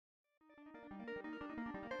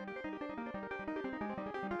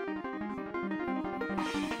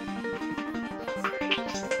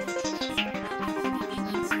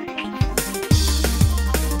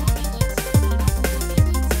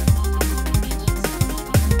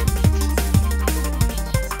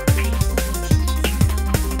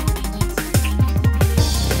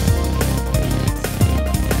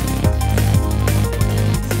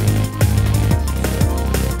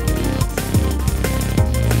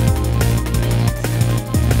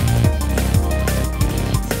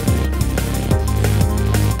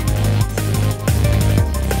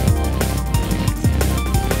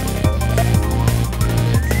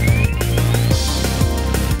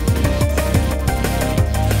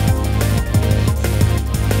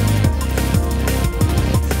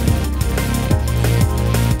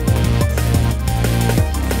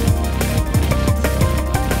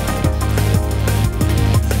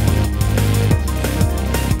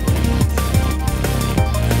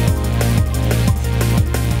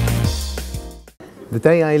The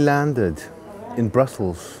day I landed in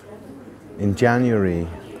Brussels in January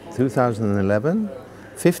 2011,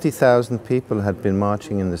 50,000 people had been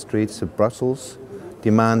marching in the streets of Brussels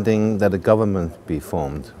demanding that a government be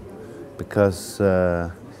formed because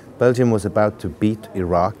Belgium was about to beat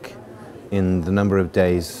Iraq in the number of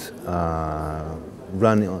days,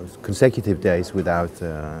 consecutive days without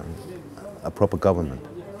a proper government.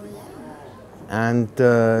 And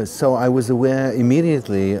so I was aware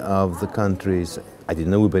immediately of the country's, I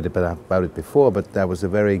didn't know a bit about it before, but that was a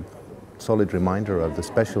very solid reminder of the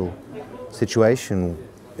special situation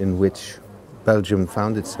in which Belgium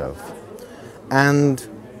found itself. And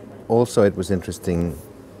also it was interesting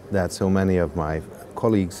that so many of my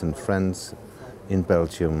colleagues and friends in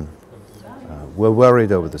Belgium were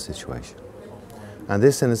worried over the situation. And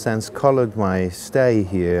this, in a sense, colored my stay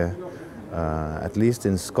here, at least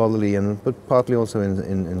in scholarly but partly also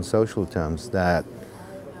in social terms, that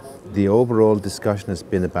the overall discussion has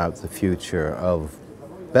been about the future of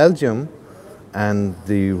Belgium and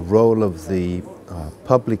the role of the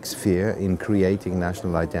public sphere in creating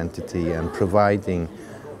national identity and providing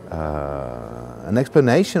an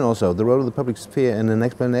explanation also, the role of the public sphere and an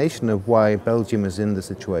explanation of why Belgium is in the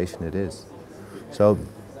situation it is. So,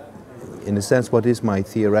 in a sense, what is my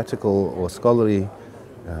theoretical or scholarly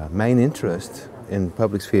main interest in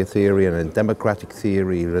public sphere theory and in democratic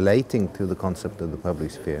theory relating to the concept of the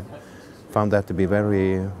public sphere, found that to be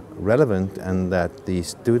very relevant, and that the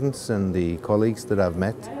students and the colleagues that I've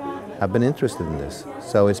met have been interested in this.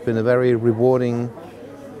 So it's been a very rewarding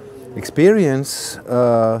experience,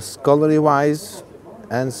 scholarly-wise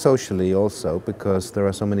and socially also, because there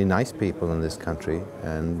are so many nice people in this country,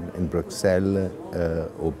 and in Bruxelles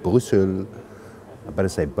or Brussels, I better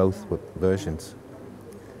say both versions,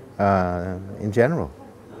 in general.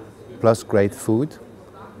 Plus great food,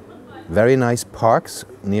 very nice parks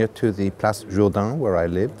near to the Place Jourdain where I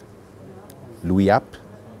lived, Louis App,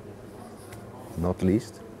 not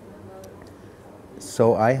least.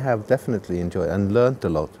 So I have definitely enjoyed and learned a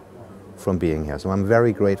lot from being here. So I'm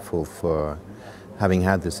very grateful for having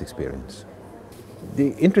had this experience.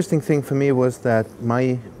 The interesting thing for me was that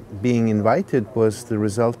my being invited was the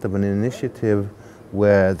result of an initiative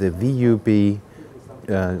where the VUB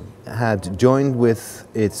had joined with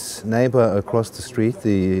its neighbor across the street,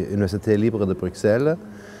 the Université Libre de Bruxelles,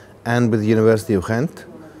 and with the University of Ghent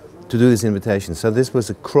to do this invitation. So this was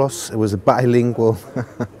it was a bilingual,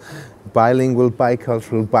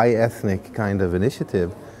 bicultural, bi-ethnic kind of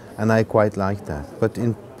initiative, and I quite liked that. But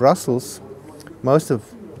in Brussels, most of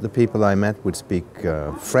the people I met would speak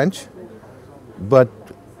French, but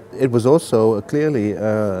it was also clearly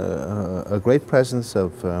a great presence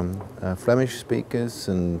of Flemish speakers,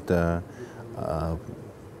 and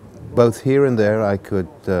both here and there I could,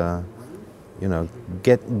 you know,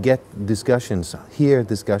 get discussions, hear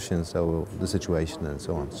discussions over the situation and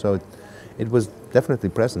so on. So it was definitely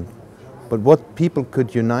present. But what people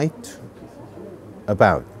could unite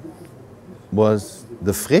about was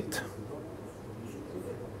the frit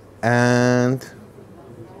and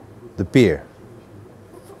the beer.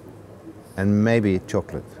 And maybe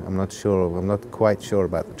chocolate. I'm not sure, I'm not quite sure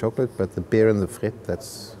about the chocolate, but the beer and the frit,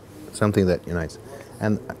 that's something that unites.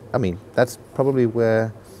 And I mean, that's probably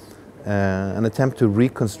where an attempt to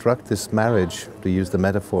reconstruct this marriage, to use the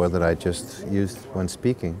metaphor that I just used when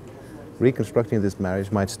speaking, reconstructing this marriage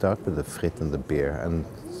might start with the frit and the beer, and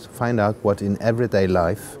find out what in everyday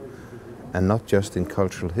life, and not just in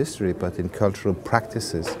cultural history, but in cultural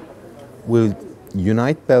practices, will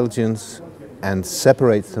unite Belgians and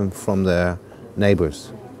separate them from their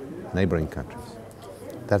neighboring countries.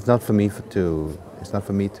 That's not for me it's not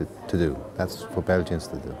for me to do, that's for Belgians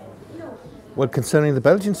to do. Well, concerning the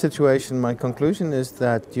Belgian situation, my conclusion is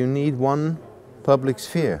that you need one public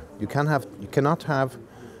sphere. You cannot have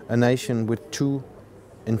a nation with two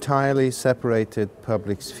entirely separated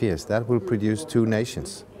public spheres. That will produce two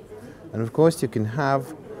nations. And of course you can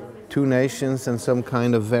have two nations and some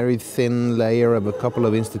kind of very thin layer of a couple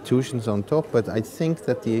of institutions on top, but I think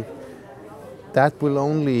that that will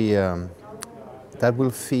only that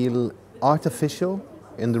will feel artificial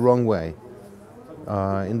in the wrong way.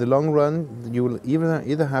 In the long run, you will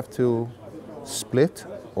either have to split,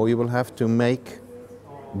 or you will have to make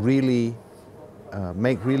really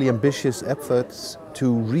ambitious efforts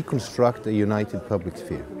to reconstruct a united public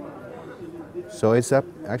sphere. So it's up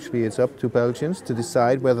to Belgians to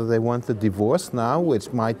decide whether they want the divorce now,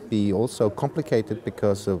 which might be also complicated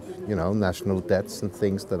because of, you know, national debts and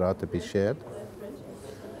things that are to be shared.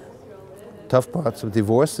 Tough parts of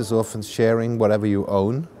divorce is often sharing whatever you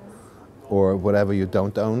own or whatever you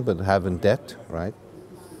don't own but have in debt, right?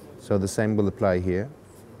 So the same will apply here.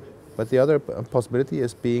 But the other possibility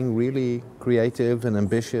is being really creative and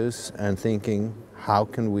ambitious and thinking, how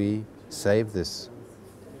can we save this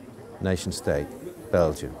nation state,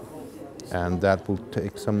 Belgium? And that will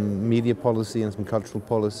take some media policy and some cultural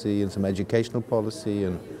policy and some educational policy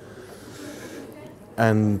and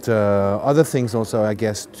other things also, I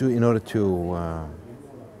guess, in order to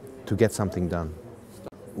get something done.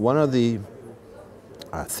 One of the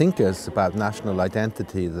thinkers about national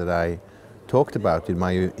identity that I talked about in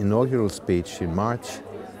my inaugural speech in March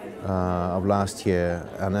of last year,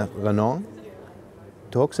 Anna Renan,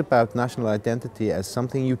 talks about national identity as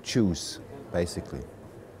something you choose, basically.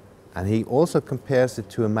 And he also compares it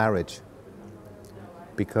to a marriage,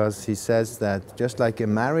 because he says that just like a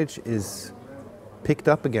marriage is picked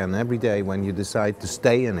up again every day when you decide to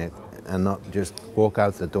stay in it and not just walk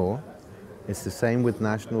out the door, it's the same with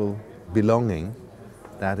national belonging,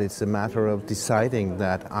 that it's a matter of deciding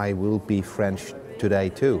that I will be French today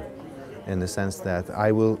too, in the sense that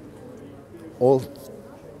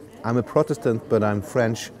I'm a Protestant, but I'm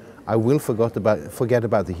French. I will forget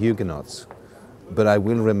about the Huguenots, but I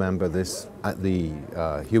will remember this, the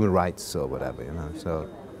human rights or whatever, you know. So,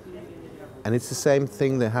 and it's the same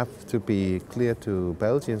thing that have to be clear to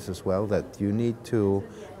Belgians as well, that you need to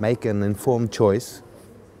make an informed choice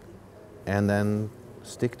and then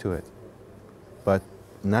stick to it. But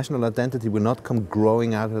national identity will not come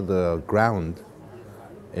growing out of the ground.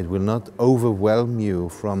 It will not overwhelm you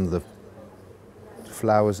from the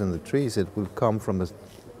flowers and the trees. It will come from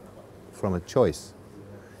a choice.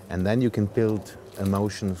 And then you can build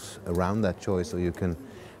emotions around that choice, or you can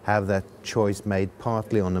have that choice made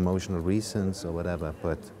partly on emotional reasons or whatever.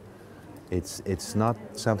 But it's not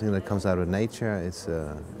something that comes out of nature. It's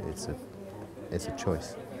a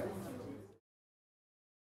choice.